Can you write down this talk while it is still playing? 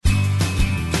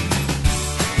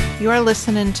You are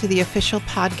listening to the official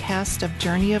podcast of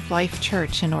Journey of Life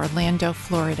Church in Orlando,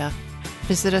 Florida.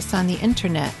 Visit us on the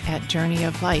internet at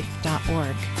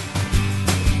journeyoflife.org.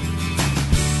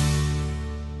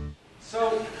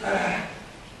 So,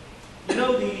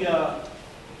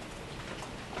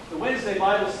 the Wednesday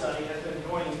Bible study has been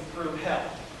going through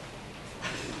hell.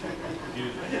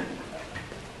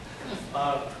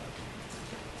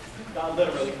 Not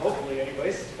literally, hopefully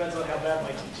anyways. It depends on how bad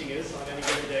my teaching is on any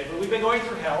given day. But we've been going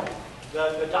through hell,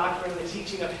 the doctrine, the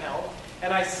teaching of hell.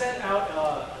 And I sent out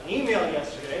an email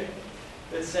yesterday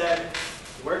that said,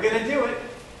 we're going to do it.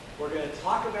 We're going to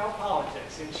talk about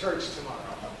politics in church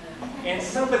tomorrow. And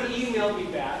somebody emailed me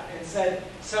back and said,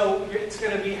 so it's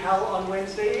going to be hell on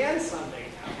Wednesday and Sunday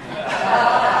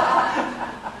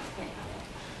now.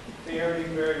 Very,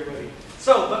 very witty.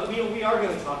 So, but we are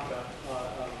going to talk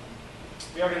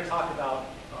about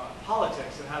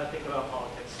politics and how to think about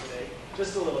politics today,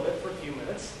 just a little bit for a few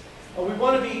minutes. We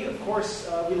want to be, of course,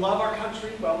 we love our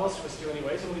country. Well, most of us do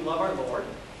anyways, and we love our Lord.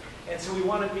 And so we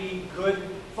want to be good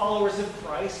followers of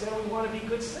Christ, and we want to be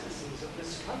good citizens of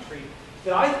this country.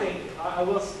 That I think,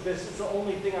 this is the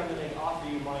only thing I'm going to offer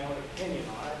you my own opinion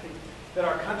on. I think that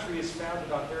our country is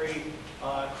founded on very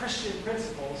Christian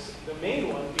principles, the main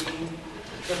one being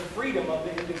the freedom of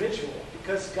the individual.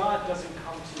 Because God doesn't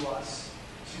come to us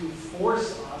to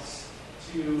force us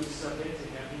to submit to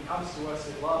Him. He comes to us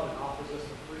in love and offers us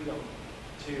the freedom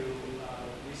to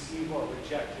receive or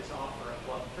reject His offer of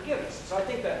love and forgiveness. So I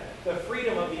think that the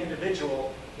freedom of the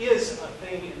individual is a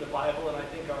thing in the Bible, and I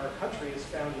think our country is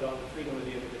founded on the freedom of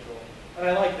the individual. And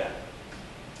I like that.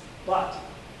 But,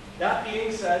 that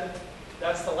being said,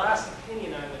 that's the last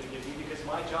opinion I'm going to give you, because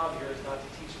my job here is not to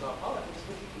teach about politics,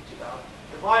 but to teach about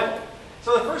the Bible.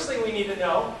 So the first thing we need to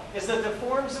know is that the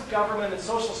forms of government and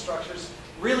social structures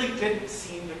really didn't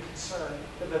seem to concern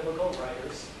the biblical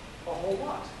writers a whole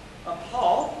lot.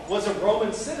 Paul was a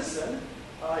Roman citizen.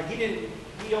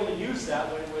 He only used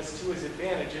that when it was to his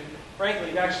advantage. And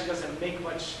frankly, it actually doesn't make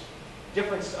much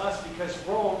difference to us because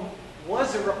Rome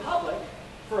was a republic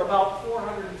for about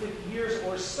 450 years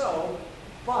or so.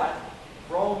 But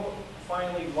Rome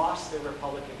finally lost their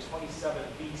republic in 27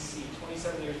 BC,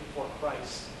 27 years before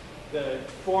Christ. The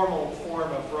formal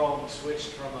form of Rome switched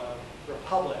from a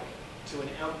republic to an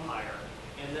empire.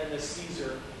 And then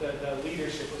the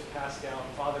leadership was passed down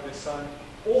father to son,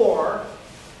 or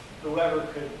whoever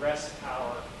could wrestle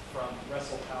power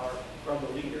from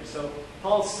the leader. So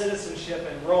Paul's citizenship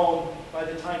in Rome, by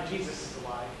the time Jesus is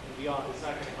alive and beyond, is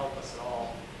not going to help us at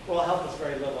all. Well, it'll help us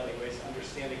very little anyways,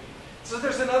 understanding. So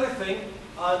there's another thing.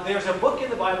 There's a book in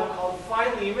the Bible called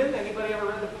Philemon. Anybody ever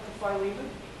read the book of Philemon?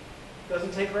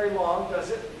 Doesn't take very long, does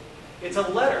it? It's a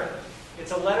letter.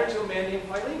 It's a letter to a man named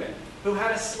Philemon, who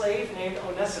had a slave named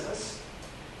Onesimus.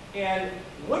 And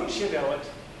wouldn't you know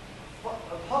it,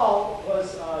 Paul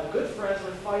was good friends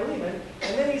with Philemon,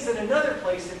 and then he's in another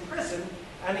place in prison,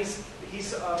 and he's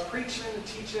preaching and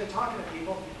teaching and talking to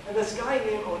people, and this guy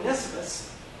named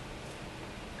Onesimus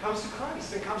comes to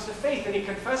Christ and comes to faith, and he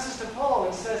confesses to Paul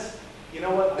and says, you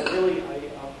know what,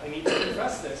 I need to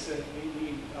confess this, and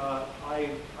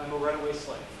I'm a runaway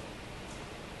slave.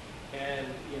 And,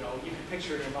 you can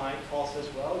picture it in mind. Paul says,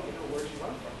 well, where'd you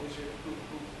run from?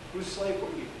 Whose slave were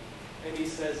you? And he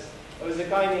says, it was a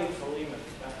guy named Philemon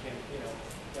back in,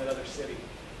 that other city.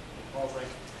 And Paul's like,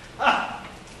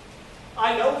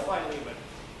 I know Philemon.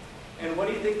 And what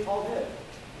do you think Paul did?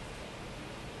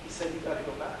 He said, you got to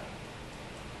go back.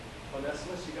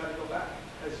 Onesimus, you got to go back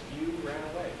because you ran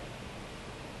away.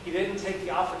 He didn't take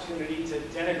the opportunity to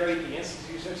denigrate the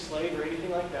institution of slave or anything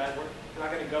like that. We're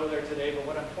not going to go there today, but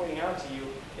what I'm pointing out to you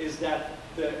is that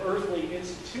the earthly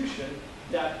institution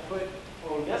that put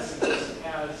Onesimus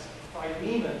as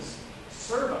Philemon's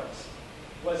servant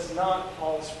was not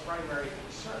Paul's primary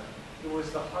concern. It was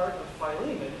the heart of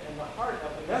Philemon and the heart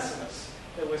of Onesimus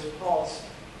that was Paul's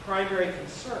primary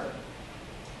concern.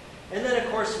 And then,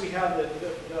 of course, we have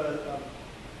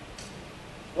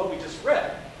what we just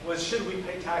read was, should we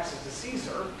pay taxes to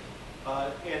Caesar?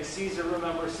 And Caesar,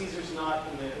 remember, Caesar's not,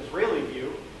 in the Israeli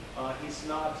view, he's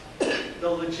not the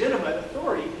legitimate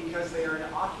authority because they are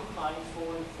an occupying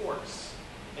foreign force.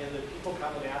 And the people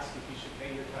come and ask if you should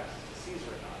pay your taxes to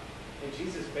Caesar or not. And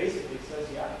Jesus basically says,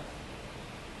 yeah.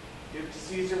 Give to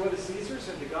Caesar what is Caesar's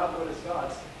and to God what is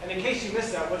God's. And in case you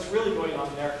missed that, what's really going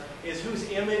on there is whose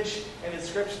image and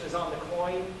inscription is on the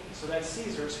coin. So that's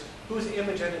Caesar's. Whose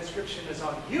image and inscription is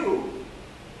on you?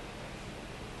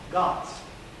 God's.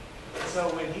 And so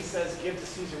when he says, give to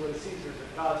Caesar what is Caesar's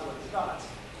and God's what is God's,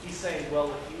 he's saying,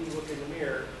 well, if you look in the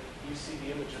mirror, you see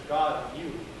the image of God on you.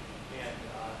 And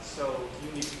So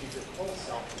you need to give your whole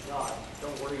self to God.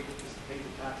 Don't worry, just pay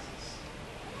the taxes.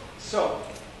 So,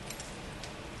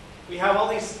 we have all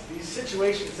these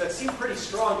situations that seem pretty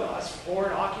strong to us,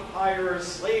 foreign occupiers,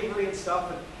 slavery and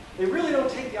stuff, and they really don't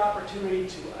take the opportunity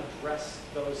to address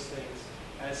those things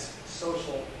as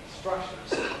social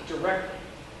structures directly.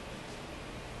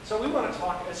 So we want to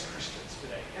talk as Christians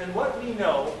today. And what we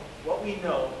know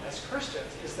as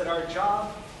Christians is that our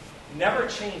job never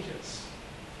changes.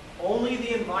 Only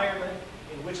the environment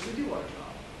in which we do our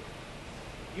job.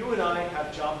 You and I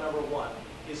have job number one,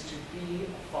 is to be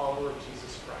a follower of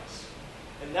Jesus Christ.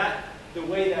 And that, the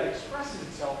way that expresses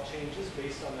itself changes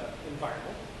based on the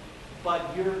environment,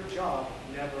 but your job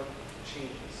never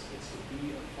changes. It's to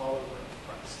be a follower of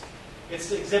Christ. It's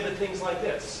to exhibit things like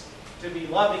this, to be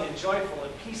loving and joyful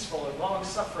and peaceful and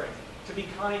long-suffering, to be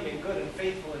kind and good and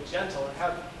faithful and gentle and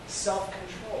have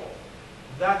self-control.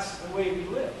 That's the way we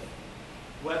live.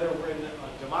 Whether we're in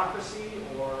a democracy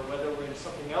or whether we're in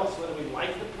something else, whether we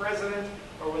like the president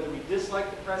or whether we dislike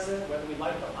the president, whether we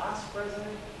like the last president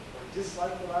or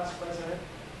dislike the last president,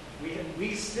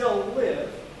 we still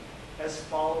live as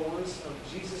followers of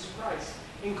Jesus Christ,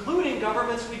 including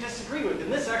governments we disagree with.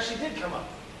 And this actually did come up.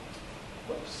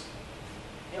 Whoops.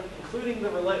 Yep, including the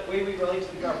way we relate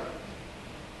to the government.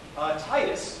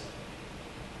 Titus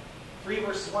 3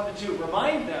 verses 1 to 2,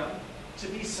 remind them to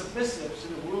be submissive to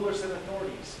the rulers and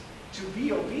authorities, to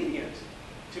be obedient,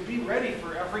 to be ready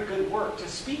for every good work, to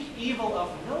speak evil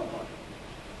of nobody,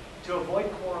 to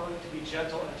avoid quarreling, to be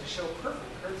gentle, and to show perfect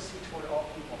courtesy toward all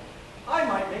people. I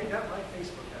might make that my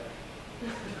Facebook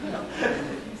header.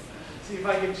 See if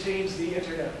I can change the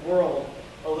internet world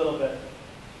a little bit.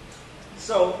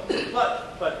 So,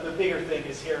 but the bigger thing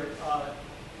is here,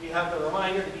 we have the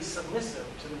reminder to be submissive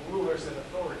to the rulers and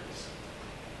authorities.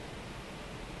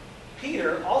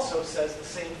 Peter also says the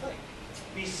same thing.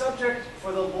 Be subject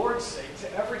for the Lord's sake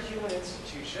to every human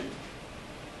institution,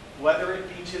 whether it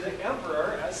be to the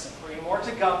emperor as supreme or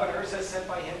to governors as sent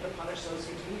by him to punish those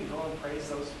who do evil and praise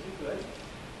those who do good.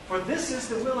 For this is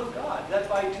the will of God, that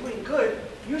by doing good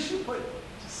you should put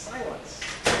to silence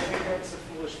the ignorance of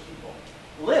foolish people.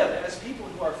 Live as people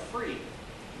who are free,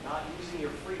 not using your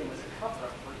freedom as a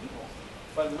cover-up for evil,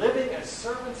 but living as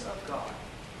servants of God.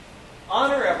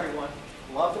 Honor everyone.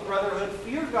 Love the brotherhood,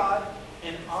 fear God,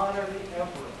 and honor the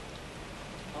emperor.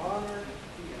 Honor the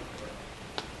emperor.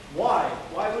 Why?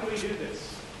 Why would we do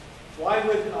this? Why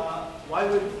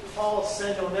would Paul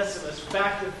send Onesimus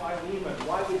back to Philemon?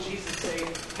 Why would Jesus say,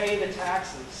 pay the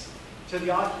taxes to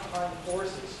the occupying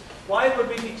forces? Why would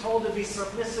we be told to be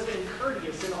submissive and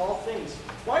courteous in all things?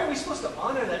 Why are we supposed to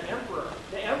honor the emperor?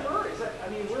 The emperor?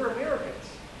 We're Americans.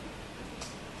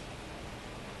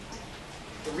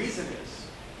 The reason is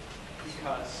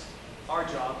because our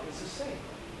job is the same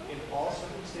in all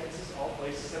circumstances, all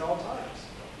places, and all times.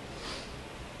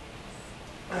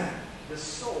 The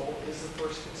soul is the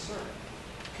first concern.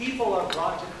 People are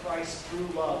brought to Christ through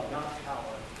love, not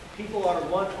power. People are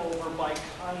won over by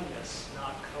kindness,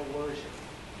 not coercion.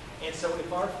 And so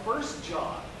if our first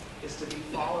job is to be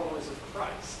followers of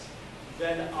Christ,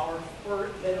 then our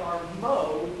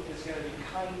mode is going to be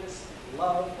kindness,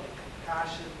 love, and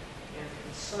compassion, and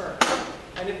concern.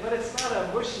 But it's not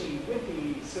a mushy,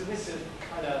 wimpy, submissive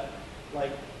kind of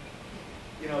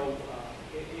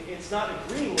it's not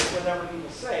agreeing with whatever people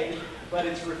say, but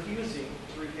it's refusing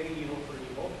to repay evil for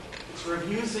evil. It's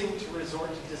refusing to resort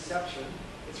to deception.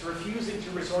 It's refusing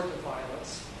to resort to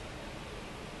violence.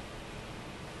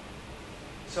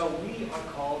 So we are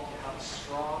called to have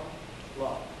strong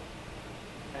love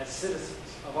as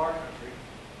citizens of our country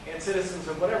and citizens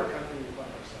of whatever country we find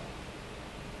ourselves.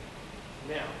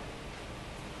 Now,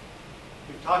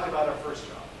 we've talked about our first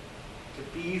job,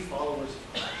 to be followers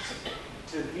of Christ,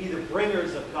 to be the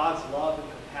bringers of God's love and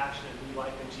compassion and new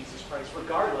life in Jesus Christ,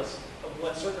 regardless of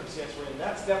what circumstance we're in.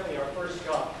 That's definitely our first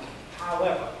job.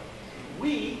 However,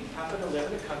 we happen to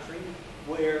live in a country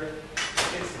where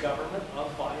it's government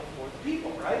of, by, and for the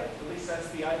people, right? At least that's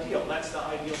the ideal. That's the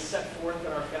ideal set forth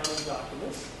in our founding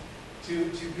documents,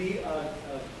 to be a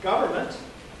government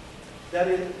that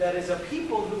is a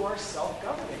people who are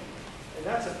self-governing. And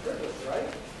that's a privilege,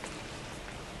 right?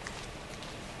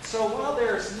 So while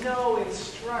there's no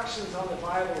instructions on the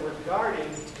Bible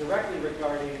directly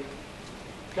regarding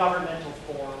governmental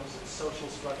forms and social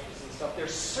structures and stuff, there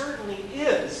certainly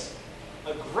is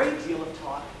a great deal of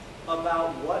talk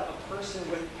about what a person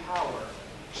with power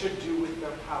should do with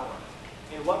their power.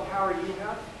 And what power do you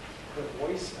have? The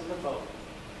voice and the vote.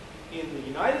 In the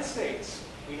United States,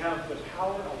 we have the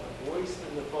power of the voice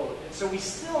and the vote. And so we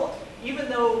still, even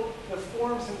though the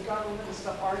forms of government and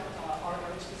stuff aren't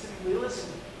specifically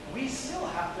listed, we still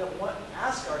have to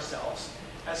ask ourselves,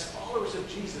 as followers of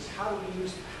Jesus, how do we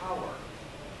use power?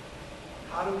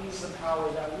 How do we use the power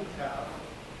that we have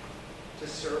to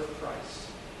serve Christ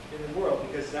in the world?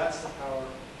 Because that's the power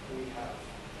we have.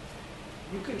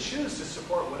 You can choose to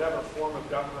support whatever form of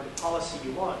government or policy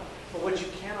you want, but what you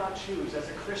cannot choose as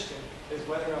a Christian is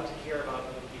whether or not to care about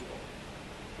other people.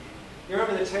 You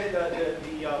remember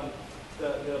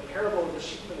the parable of the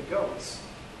sheep and the goats,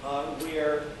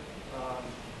 where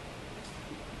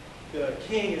the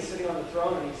king is sitting on the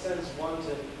throne and he sends one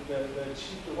to the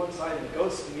sheep to one side and the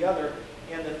goats to the other.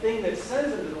 And the thing that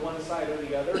sends them to the one side or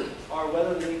the other are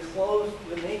whether they clothed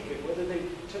the naked, whether they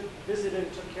visited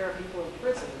and took care of people in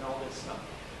prison and all this stuff.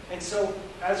 And so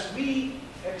as we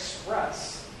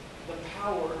express the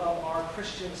power of our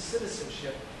Christian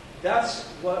citizenship, that's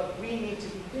what we need to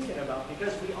be thinking about,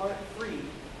 because we aren't free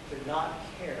to not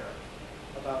care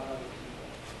about other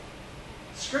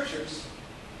people. Scriptures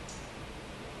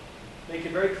make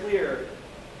it very clear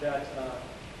that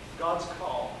God's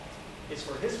call is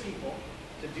for his people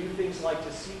to do things like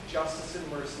to seek justice and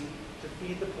mercy, to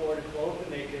feed the poor, to clothe the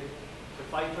naked, to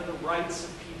fight for the rights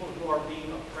of people who are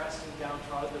being oppressed and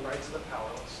downtrodden, the rights of the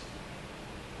powerless.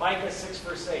 Micah 6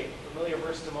 verse 8, familiar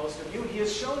verse to most of you. He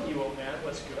has shown you, O man,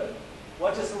 what's good.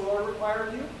 What does the Lord require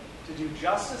of you? To do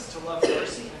justice, to love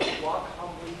mercy, and to walk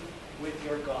humbly with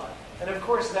your God. And of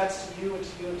course, that's to you and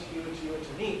to you and to you and to you and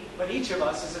to me. But each of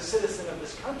us is a citizen of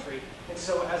this country. And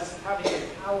so as having the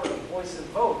power of voice and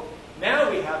vote,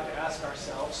 now we have to ask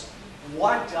ourselves,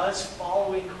 what does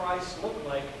following Christ look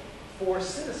like for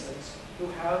citizens who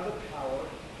have the power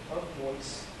of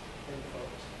voice and vote?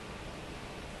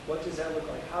 What does that look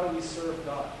like? How do we serve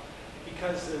God?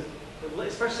 Because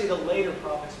especially the later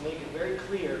prophets make it very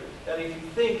clear that if you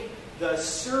think the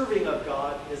serving of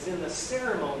God is in the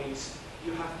ceremonies,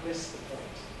 you have missed the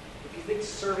point. If you think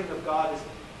serving of God is...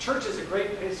 Church is a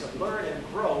great place to learn and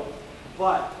grow,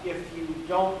 but if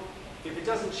it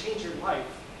doesn't change your life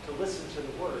to listen to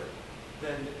the Word,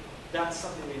 then that's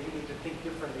something that you need to think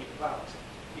differently about.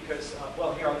 Because,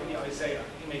 Isaiah,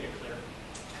 he made it clear.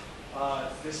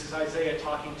 This is Isaiah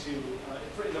talking to,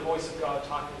 in the voice of God,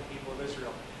 talking to the people of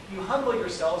Israel. You humble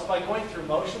yourselves by going through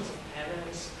motions of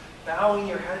penance, bowing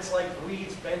your heads like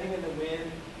reeds bending in the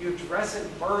wind. You dress in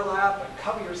burlap and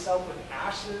cover yourself with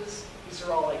ashes. These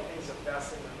are all like things of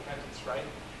fasting and repentance, right?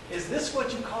 Is this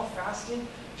what you call fasting?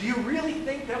 Do you really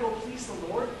think that will please the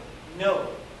Lord? No.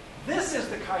 This is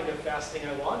the kind of fasting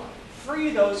I want. Free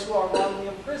those who are wrongly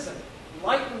imprisoned.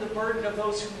 Lighten the burden of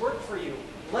those who work for you.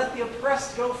 Let the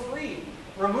oppressed go free.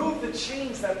 Remove the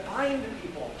chains that bind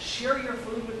people. Share your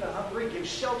food with the hungry. Give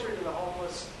shelter to the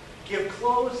homeless. Give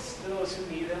clothes to those who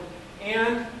need them.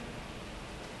 And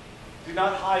do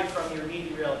not hide from your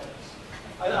needy relatives.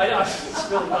 It's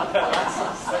really not that.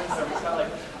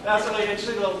 That's that's what I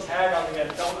actually a little tag on the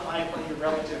end. Don't hide from your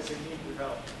relatives who need your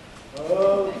help.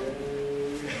 Okay.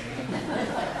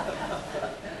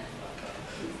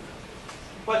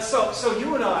 But so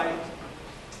you and I,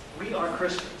 we are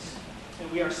Christians.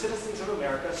 And we are citizens of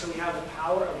America, so we have the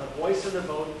power of the voice and the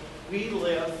vote. We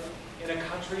live in a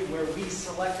country where we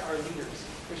select our leaders,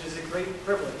 which is a great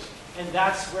privilege. And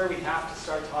that's where we have to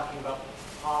start talking about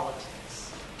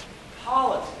politics.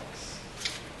 Politics.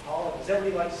 Does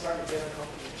everybody like to start a dinner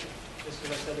company? Just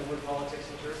because I said the word politics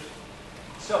in church?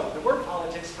 So, the word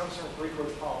politics comes from the Greek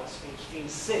word polis, which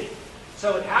means city.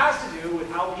 So it has to do with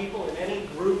how people in any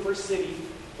group or city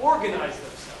organize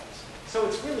themselves. So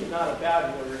it's really not a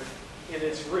bad word in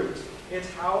its root. It's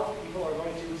how people are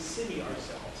going to city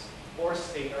ourselves, or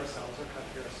state ourselves, or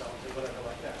country ourselves, or whatever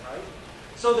like that, right?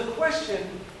 So the question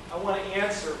I want to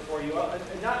answer for you,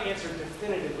 not answer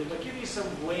definitively, but give you some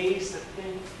ways to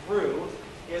think through,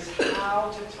 is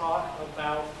how to talk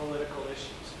about political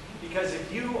issues. Because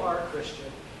if you are a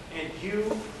Christian, and you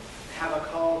have a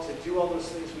call to do all those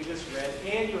things we just read,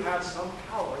 and you have some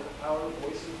power, the power of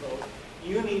voice and vote,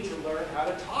 you need to learn how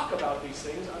to talk about these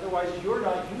things. Otherwise, you're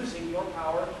not using your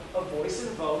power of voice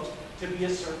and vote to be a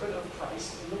servant of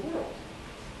Christ in the world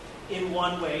in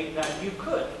one way that you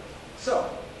could. So,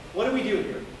 what do we do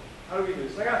here? How do we do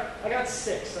this? I got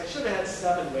 6. I should have had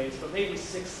 7 ways, but maybe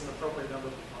 6 is an appropriate number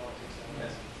for politics.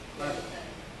 Yes.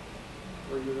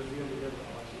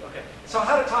 Okay. So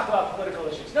how to talk about political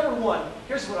issues. Number 1,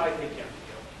 here's what I think you have to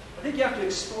do. I think you have to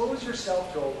expose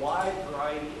yourself to a wide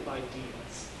variety of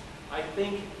ideas. I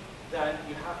think that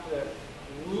you have to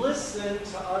listen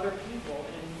to other people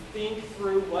and think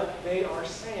through what they are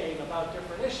saying about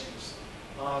different issues.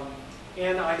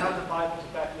 And I have the Bible to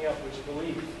back me up, which I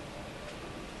believe.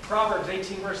 Proverbs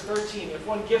 18, verse 13. If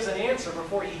one gives an answer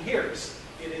before he hears,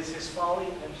 it is his folly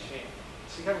and shame.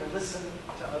 So you have to listen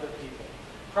to other people.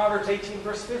 Proverbs 18,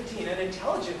 verse 15, an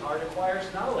intelligent heart acquires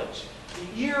knowledge.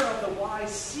 The ear of the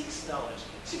wise seeks knowledge.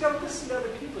 So you've got to listen to other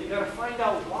people. You've got to find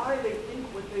out why they think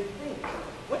what they think.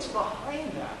 What's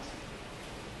behind that?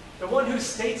 The one who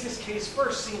states his case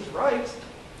first seems right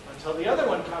until the other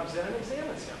one comes in and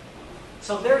examines him.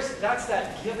 So that's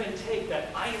that give and take, that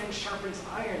iron sharpens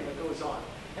iron that goes on.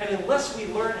 And unless we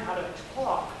learn how to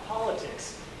talk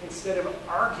politics instead of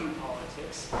argue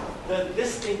politics, then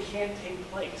this thing can't take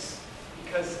place,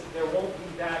 because there won't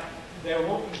be that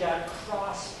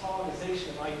cross-pollination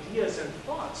of ideas and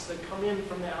thoughts that come in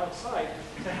from the outside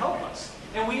to help us.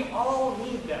 And we all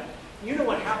need that. You know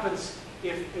what happens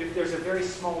if there's a very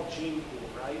small gene pool,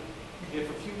 right? If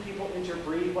a few people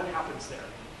interbreed, what happens there?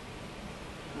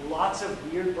 Lots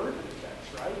of weird birth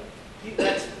defects, right?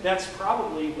 That's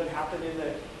probably what happened in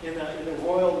the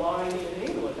royal line in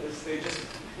England. Is they just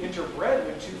interbred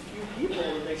with too few people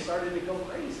and they started to go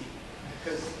crazy.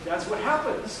 Because that's what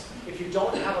happens if you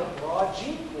don't have a broad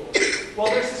gene pool. Well,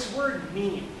 there's this word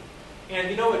meme. And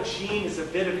you know a gene is a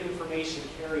bit of information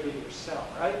carried in your cell,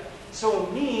 right? So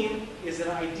a meme is an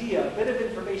idea, a bit of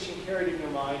information carried in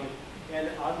your mind. And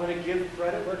I'm going to give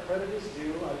credit where credit is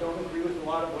due. I don't agree with a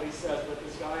lot of what he says, but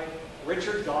this guy,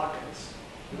 Richard Dawkins,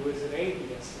 who is an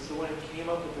atheist, is the one who came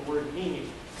up with the word meme,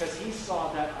 because he saw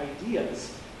that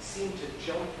ideas seem to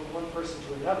jump from one person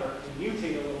to another and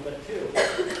mutate a little bit too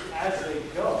as they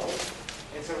go.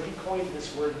 And so he coined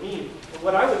this word meme. And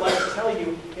what I would like to tell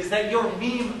you is that your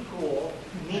meme pool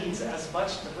needs as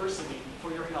much diversity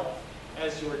for your health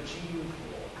as your gene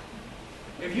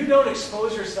pool. If you don't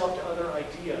expose yourself to other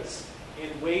ideas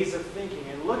and ways of thinking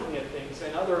and looking at things,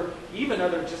 and even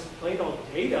other just plain old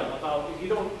data about, if you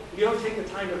don't take the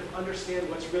time to understand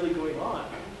what's really going on,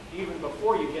 even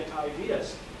before you get to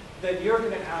ideas, then you're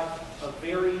going to have a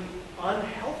very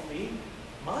unhealthy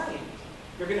mind.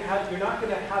 You're not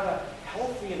going to have a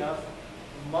healthy enough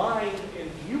mind and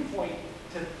viewpoint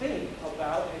to think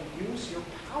about and use your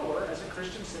power as a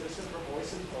Christian citizen for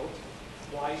voice and vote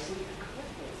wisely and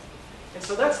correctly. And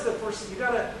so that's the first thing. You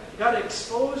got to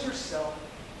expose yourself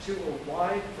to a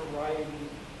wide variety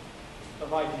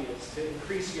of ideas to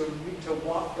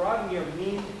broaden your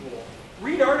meme pool.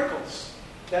 Read articles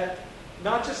that,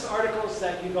 not just articles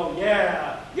that you go,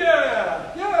 yeah,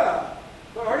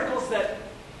 but articles that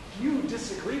you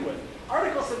disagree with.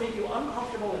 Articles that make you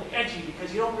uncomfortable and edgy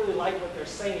because you don't really like what they're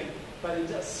saying, but it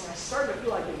does start to feel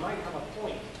like they might have a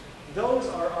point. Those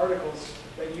are articles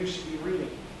that you should be reading.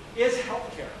 Is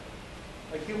healthcare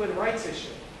a human rights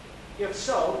issue? If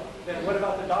so, then what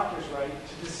about the doctor's right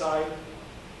to decide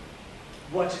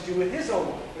what to do with his own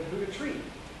life and who to treat?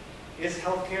 Is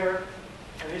healthcare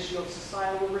an issue of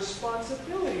societal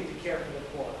responsibility to care for the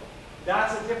poor?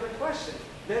 That's a different question.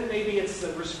 Then maybe it's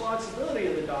the responsibility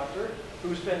of the doctor,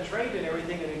 who's been trained in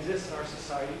everything that exists in our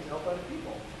society, to help other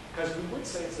people. Because we would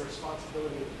say it's the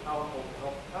responsibility of the powerful to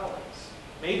help the powerless.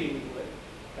 Maybe we would,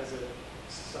 as a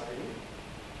society.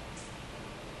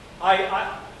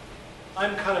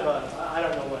 I'm kind of I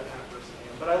don't know what kind of person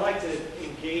I am, but I like to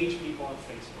engage people on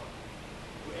Facebook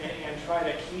and try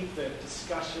to keep the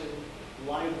discussion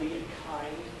lively and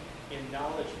kind and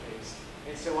knowledge-based.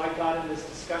 And so I got in this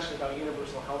discussion about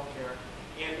universal health care,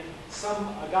 and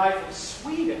a guy from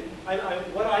Sweden,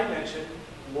 what I mentioned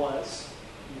was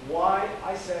why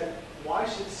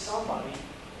should somebody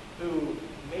who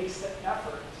makes the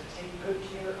effort to take good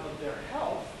care of their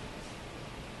health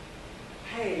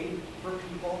pay for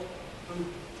people who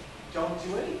don't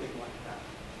do anything like that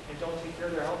and don't take care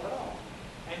of their health at all?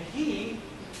 And he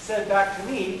said back to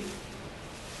me,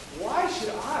 why should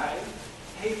I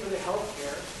pay for the health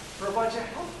care for a bunch of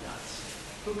health nuts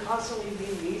who constantly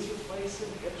need knees replaced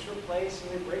and hips replaced,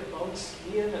 and they break bones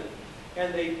skiing,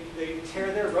 and they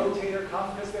tear their rotator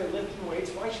cuff because they're lifting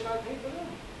weights? Why should I pay for them?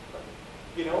 But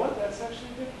you know what? That's actually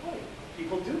a good point.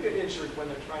 People do get injured when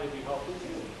they're trying to be healthy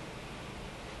too.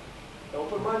 It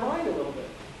opened my mind a little bit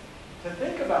to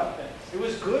think about things. It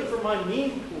was good for my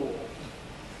meme pool.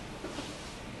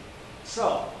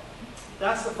 So,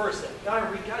 that's the first thing.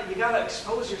 You got to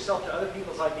expose yourself to other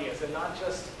people's ideas, and not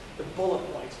just the bullet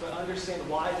points, but understand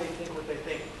why they think what they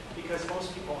think. Because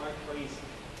most people aren't crazy.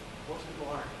 Most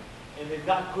people aren't. And they've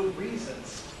got good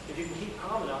reasons. If you can keep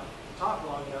calm enough, talk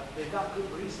long enough, they've got good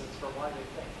reasons for why they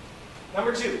think.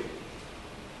 Number 2.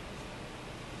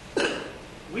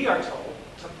 We are told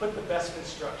to put the best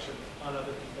construction on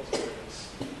other people's motives.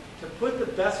 To put the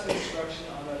best construction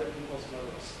on other people's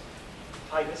motives.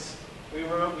 Titus, we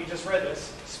just read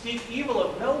this. Speak evil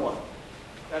of no one.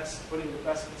 That's putting the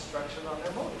best construction on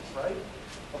their motives, right?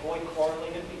 Avoid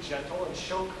quarreling and be gentle and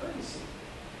show courtesy.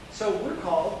 So we're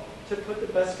called to put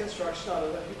the best construction on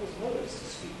other people's motives, to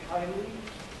speak kindly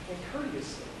and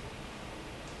courteously.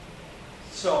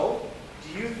 So,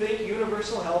 do you think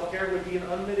universal health care would be an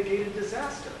unmitigated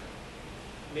disaster?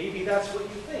 Maybe that's what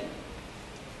you think.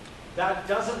 That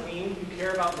doesn't mean you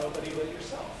care about nobody but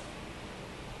yourself.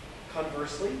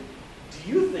 Conversely, do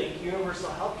you think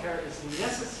universal health care is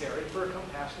necessary for a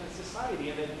compassionate society?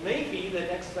 And it may be the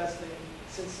next best thing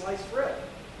since sliced bread.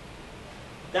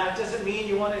 That doesn't mean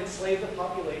you want to enslave the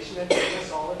population and bring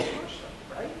us all into worship,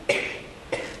 right?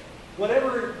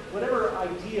 Whatever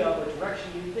idea or direction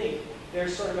you think,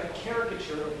 there's sort of a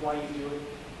caricature of why you do it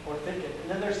or think it.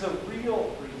 And then there's the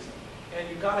real reason. And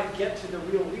you've got to get to the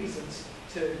real reasons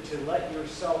to let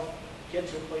yourself get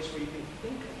to a place where you can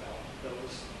think about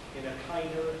those in a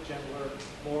kinder, gentler,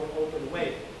 more open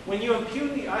way. When you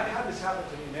impugn I've had this happen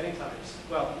to me many times.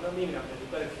 Well, maybe not many,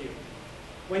 but a few.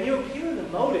 When you impugn the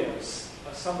motives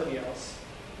of somebody else,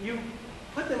 you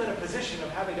put them in a position of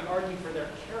having to argue for their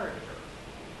character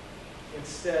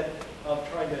instead of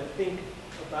trying to think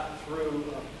about through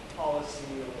a policy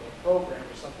or a program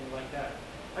or something like that.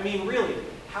 I mean, really,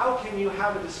 how can you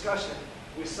have a discussion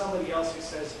with somebody else who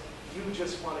says, you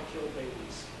just want to kill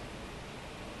babies?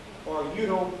 Or you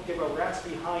don't give a rat's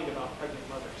behind about pregnant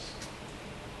mothers?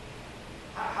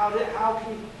 How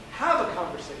can you have a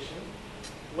conversation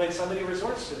when somebody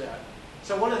resorts to that?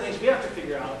 So one of the things we have to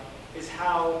figure out is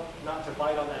how not to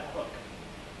bite on that hook.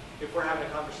 If we're having a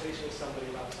conversation with somebody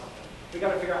about something, we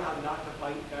got to figure out how not to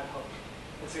bite that hook.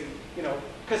 And say,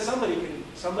 because somebody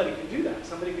can do that.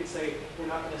 Somebody could say, we're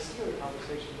not going to steer the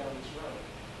conversation down this road.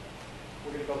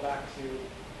 We're going to go back to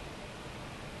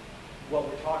what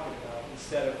we're talking about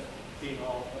instead of being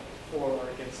all for or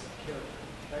against character.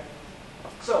 Okay?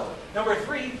 So, number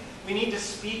 3, we need to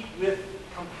speak with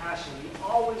compassion. We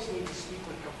always need to speak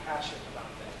with compassion about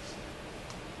things.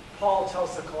 Paul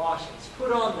tells the Colossians,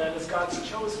 put on then as God's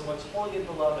chosen ones, holy and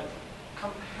beloved,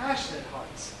 compassionate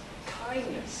hearts,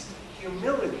 kindness,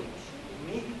 humility,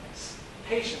 meekness,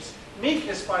 patience.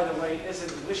 Meekness, by the way,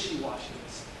 isn't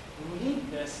wishy-washiness.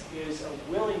 Meekness is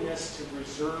a willingness to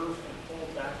reserve and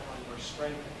hold back on your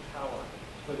strength and power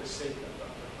for the sake of the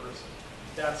other person.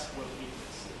 That's what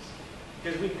meekness is.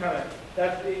 Because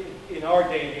we in our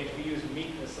day and age, we use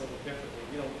meekness a little differently.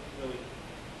 We don't really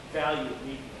value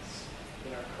meekness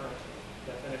in our current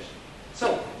definition.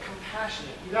 So,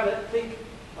 compassionate. You got to think,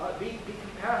 be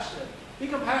compassionate. Be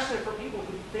compassionate for people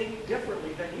who think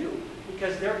differently than you,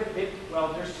 because there's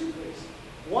 2 things.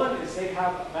 One is they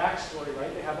have a backstory,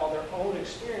 right? They have all their own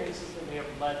experiences that may have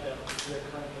led them to their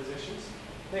current positions.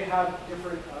 They have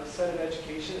different set of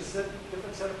education,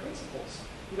 different set of principles.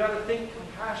 You got to think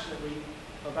compassionately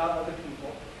about other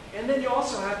people, and then you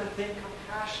also have to think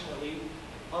compassionately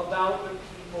about the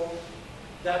people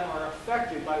that are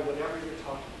affected by whatever you're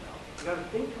talking about. You got to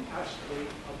think compassionately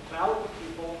about the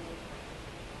people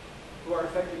who are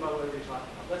affected by whatever you're talking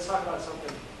about. Let's talk about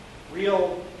something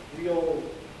real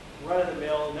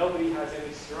run-of-the-mill, nobody has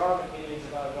any strong opinions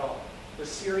about it at all. The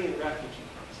Syrian refugee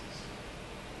crisis.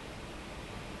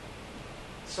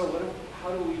 So how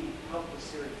do we help the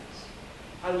Syrians?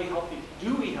 How do we help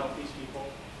do we help these people?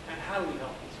 And how do we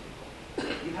help these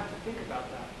people? You have to think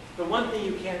about that. The one thing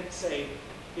you can't say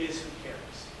is who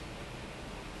cares.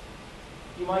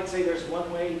 You might say there's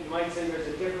one way, you might say there's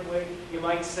a different way, you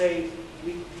might say,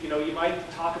 you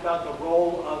might talk about the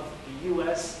role of the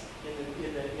U.S.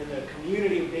 in the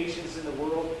community of nations in the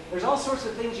world. There's all sorts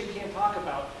of things you can't talk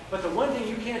about. But the one thing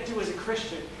you can't do as a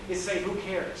Christian is say, who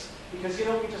cares? Because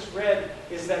what we just read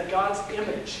is that God's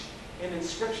image and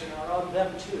inscription are on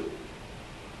them too.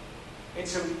 And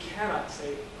so we cannot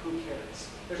say, who cares?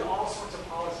 There's all sorts of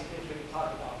policy things we can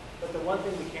talk about. But the one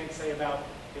thing we can't say about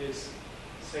them is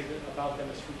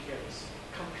who cares.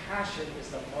 Compassion is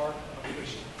the mark of a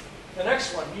Christian. The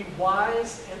next one, be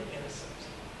wise and innocent.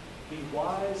 Be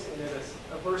wise and innocent.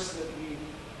 A verse that we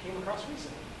came across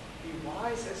recently. Be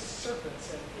wise as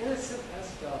serpents and innocent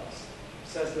as doves,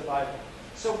 says the Bible.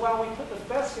 So while we put the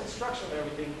best instruction on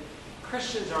everything,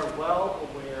 Christians are well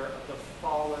aware of the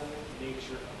fallen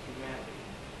nature of humanity.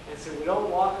 And so we don't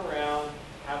walk around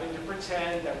having to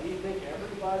pretend that we think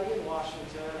everybody in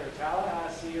Washington or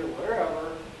Tallahassee or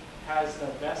wherever has the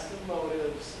best of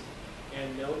motives,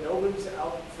 and nobody's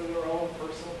out for their own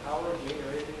personal power of gain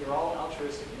or anything. You're all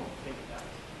altruistic. You don't think that.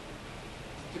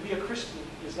 To be a Christian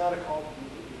is not a call to be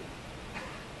idiot.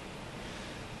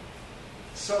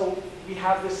 So we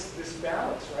have this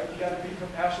balance, right? We've got to be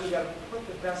compassionate. We've got to put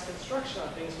the best instruction on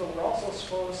things, but we're also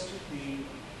supposed to be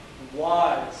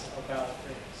wise about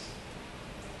things.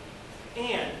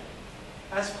 And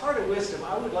as part of wisdom,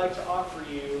 I would like to offer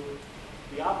you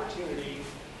the opportunity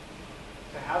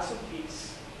to have some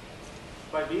peace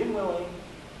by being willing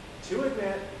to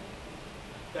admit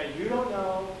that you don't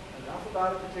know enough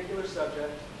about a particular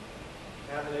subject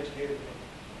to have an educated opinion.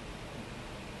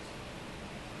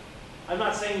 I'm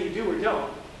not saying you do or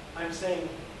don't. I'm saying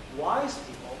wise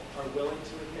people are willing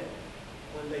to admit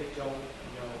when they don't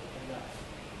know enough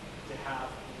to have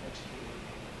an educated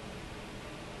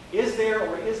opinion. Is there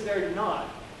or is there not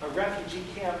a refugee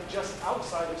camp just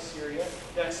outside of Syria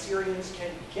that Syrians can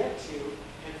get to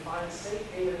and find safe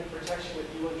haven and protection with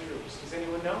UN troops? Does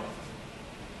anyone know?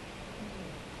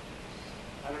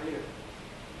 I don't either.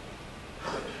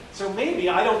 So maybe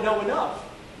I don't know enough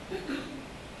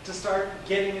to start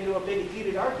getting into a big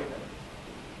heated argument.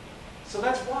 So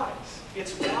that's wise.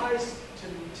 It's wise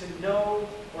to know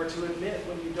or to admit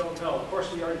when you don't know. Of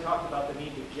course, we already talked about the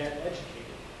need to get educated.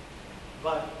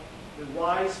 But the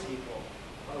wise people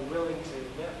are willing to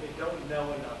admit they don't know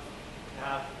enough to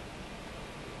have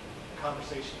a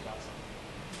conversation about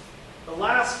something. The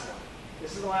last one.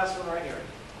 This is the last one right here.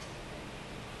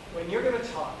 When you're going to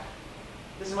talk,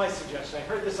 this is my suggestion. I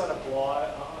heard this on a blog.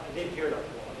 I didn't hear it on a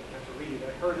blog. I didn't have to read it.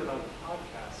 I heard it on a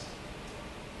podcast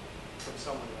from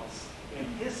someone else. And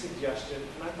his suggestion,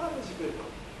 and I thought it was a good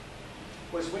one,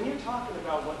 was when you're talking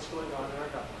about what's going on in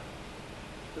our government,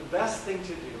 the best thing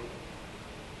to do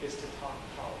is to talk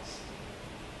policy.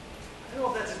 I don't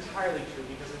know if that's entirely true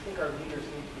because I think our leaders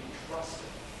need to be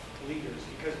trusted leaders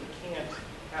because we can't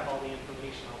have all the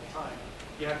information all the time.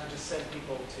 You have to just send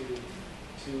people to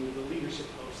the leadership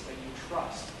posts that you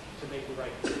trust to make the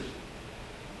right decision.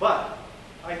 But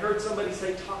I heard somebody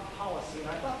say talk policy, and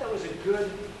I thought that was a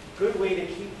good way to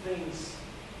keep things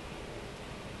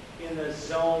in the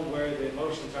zone where the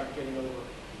emotions aren't getting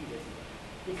overheated.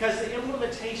 Because the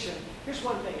implementation, here's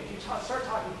one thing, if you start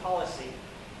talking policy,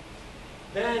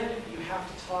 then you have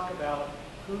to talk about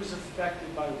who's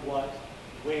affected by what,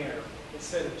 where,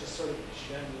 instead of just sort of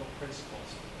general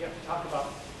principles. You have to talk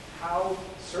about how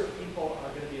certain people are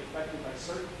going to be affected by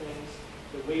certain things,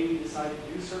 the way we decide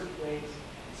to do certain things,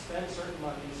 spend certain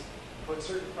monies, put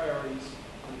certain priorities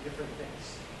on different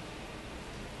things.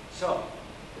 So,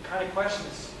 the kind of question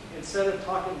is, instead of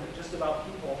talking just about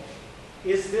people,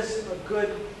 is this a good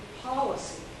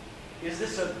policy? Is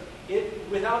this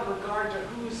without regard to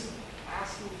who's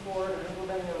asking for it or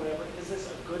implementing it or whatever, is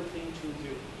this a good thing to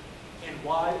do? And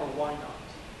why or why not?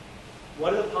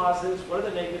 What are the positives? What are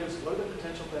the negatives? What are the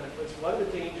potential benefits? What are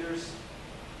the dangers?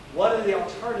 What are the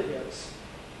alternatives?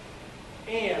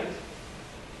 And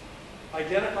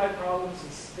identify problems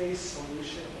and stay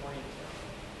solution-oriented.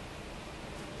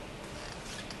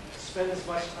 Spend as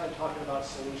much time talking about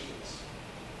solutions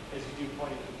as you do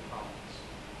pointing to the problems.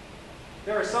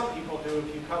 There are some people who,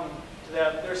 if you come to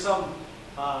that, there are some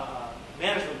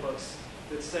management books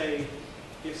that say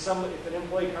if an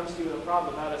employee comes to you with a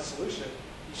problem without a solution,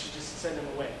 you should just send them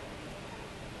away.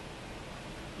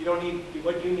 You don't need,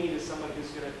 what you need is someone who's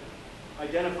going to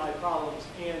identify problems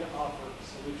and offer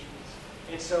solutions.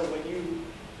 And so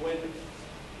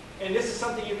and this is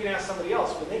something you can ask somebody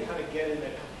else when they kind of get into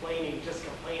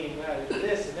complaining about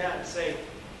this and that, and say,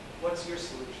 what's your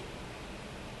solution?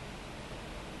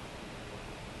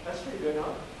 That's pretty good,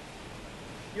 huh?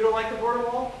 You don't like the border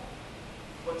wall?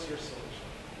 What's your solution?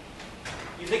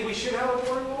 You think we should have a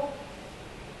border wall?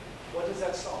 What does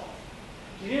that solve?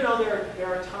 Do you know there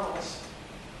are tunnels?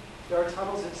 There are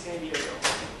tunnels in San Diego.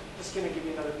 Just going to give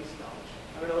you another piece of knowledge.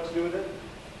 I don't know what to do with it.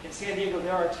 In San Diego,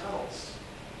 there are tunnels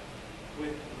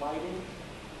with lighting,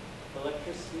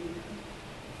 electricity,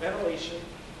 ventilation,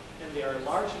 and they are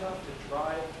large enough to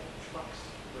drive trucks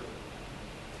through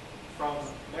from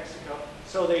Mexico.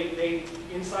 So they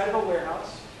inside of a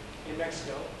warehouse in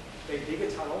Mexico, they dig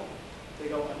a tunnel, they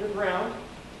go underground,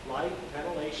 light,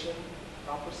 ventilation,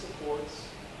 proper supports,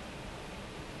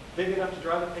 big enough to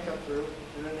drive a pickup through,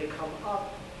 and then they come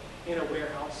up in a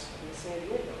warehouse in San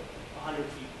Diego, 100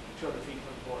 feet, 200 feet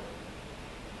from the border.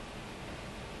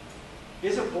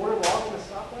 Is a border wall going to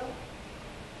stop that?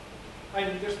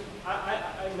 I'm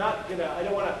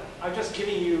just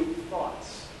giving you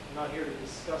thoughts. I'm not here to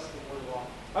discuss the border wall.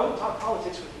 I will talk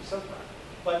politics with you sometime,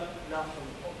 but not from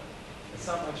the pulpit. It's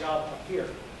not my job up here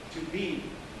to be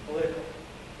political.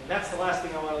 And that's the last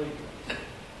thing I want to leave you with.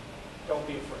 Don't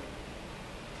be afraid.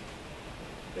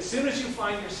 As soon as you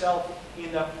find yourself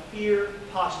in the fear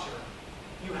posture,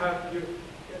 you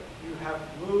have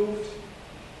moved.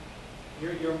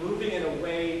 You're moving in a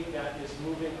way that is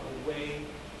moving away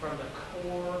from the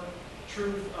core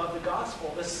truth of the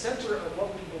gospel, the center of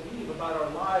what we believe about our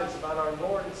lives, about our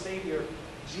Lord and Savior,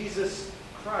 Jesus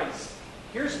Christ.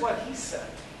 Here's what he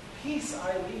said. Peace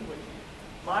I leave with you.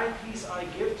 My peace I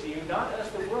give to you. Not as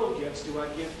the world gives do I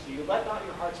give to you. Let not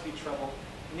your hearts be troubled,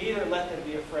 neither let them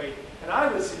be afraid. And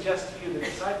I would suggest to you the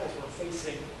disciples were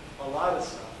facing a lot of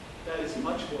stuff that is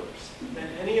much worse than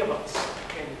any of us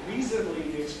can reasonably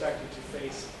be expected to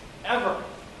face ever.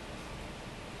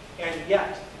 And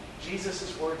yet,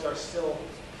 Jesus' words are still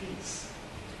peace.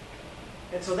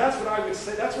 And so that's what I would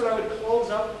say, that's what I would close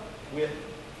up with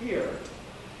here,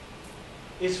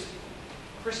 is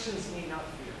Christians need not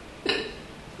fear.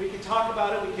 We can talk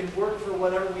about it, we can work for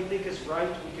whatever we think is right,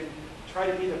 we can try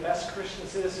to be the best Christian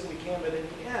citizen we can, but in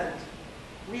the end,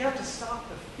 we have to stop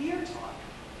the fear talk,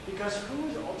 because who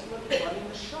is ultimately running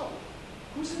the show?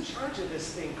 Who's in charge of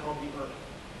this thing called the earth?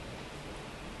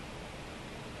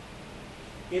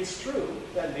 It's true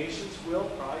that nations will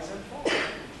rise and fall.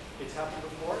 It's happened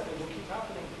before, and it will keep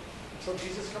happening until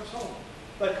Jesus comes home.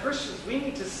 But Christians, we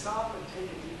need to stop and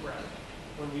take a deep breath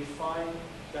when we find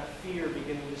that fear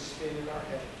beginning to spin in our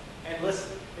head. And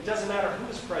listen, it doesn't matter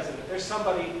who's president. There's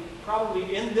somebody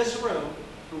probably in this room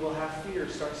who will have fear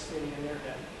start spinning in their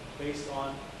head based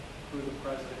on who the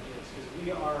president is. Because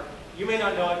we are, you may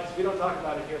not know it because we don't talk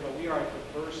about it here, but we are a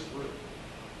diverse group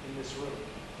in this room,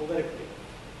 politically.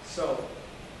 So,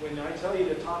 when I tell you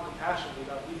to talk compassionately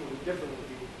about people who differ with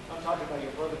you, I'm talking about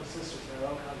your brothers and sisters in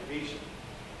our own congregation,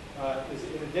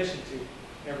 in addition to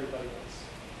everybody else.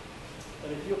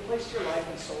 But if you have placed your life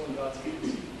and soul in God's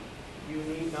hands, you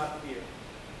need not fear.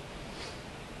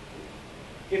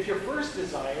 If your first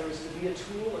desire is to be a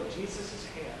tool of Jesus'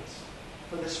 hands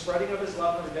for the spreading of his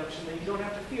love and redemption, then you don't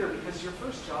have to fear, because your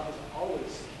first job is always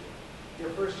secure. Your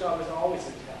first job is always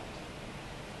intact.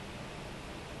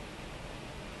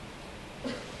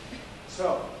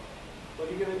 So, what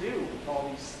are you going to do with all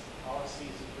these policies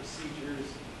and procedures,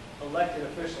 elected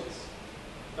officials?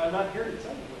 I'm not here to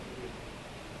tell you what to do.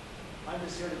 I'm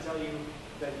just here to tell you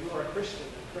that you are a Christian,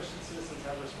 and Christian citizens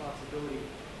have a responsibility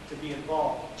to be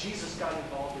involved. Jesus got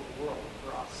involved in the world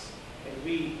for us, and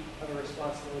we have a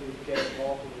responsibility to get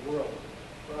involved in the world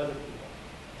for other people.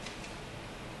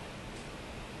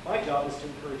 My job is to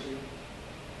encourage you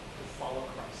to follow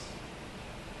Christ.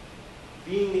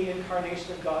 Being the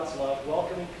incarnation of God's love,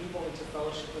 welcoming people into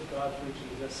fellowship with God through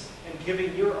Jesus, and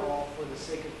giving your all for the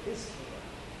sake of his kingdom,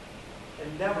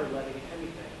 and never letting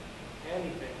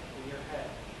anything in your head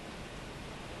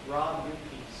rob your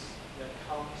peace that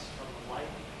comes from the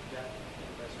life, death, and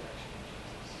resurrection of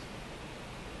Jesus.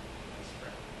 Let's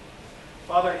pray.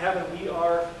 Father in heaven, we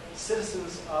are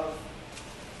citizens of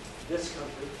this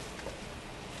country.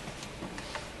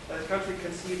 A country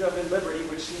conceived of in liberty,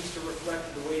 which seems to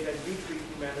reflect the way that you treat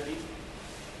humanity.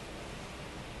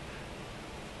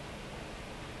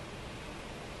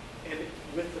 And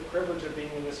with the privilege of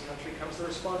being in this country comes the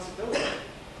responsibility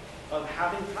of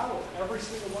having power, every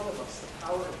single one of us, the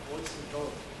power of voice and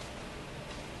vote.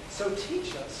 So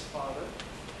teach us, Father,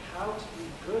 how to be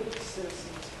good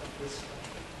citizens of this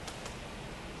country,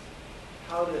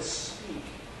 how to speak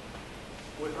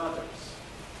with others,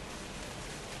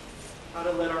 how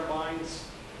to let our minds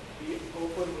be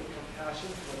open with compassion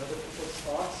for other people's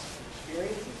thoughts and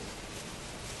experiences.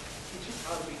 Teach us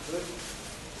how to be good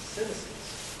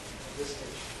citizens of this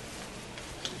nation.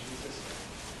 In Jesus' name.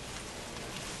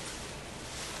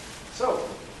 So,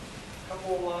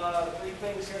 three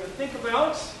things here to think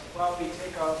about while we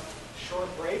take a short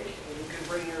break. And you can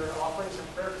bring your offerings and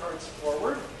prayer cards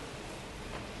forward.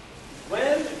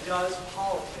 When does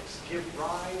politics give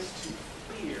rise to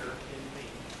fear in me?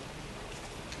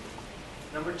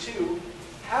 Number two,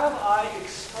 have I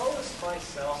exposed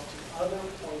myself to other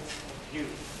points of view?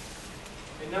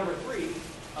 And number three,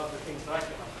 of the things that I can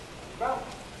talk about,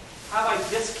 have I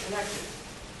disconnected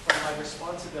from my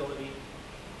responsibility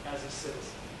as a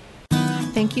citizen?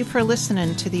 Thank you for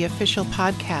listening to the official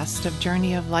podcast of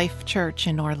Journey of Life Church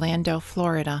in Orlando,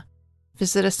 Florida.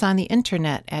 Visit us on the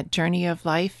internet at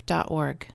journeyoflife.org.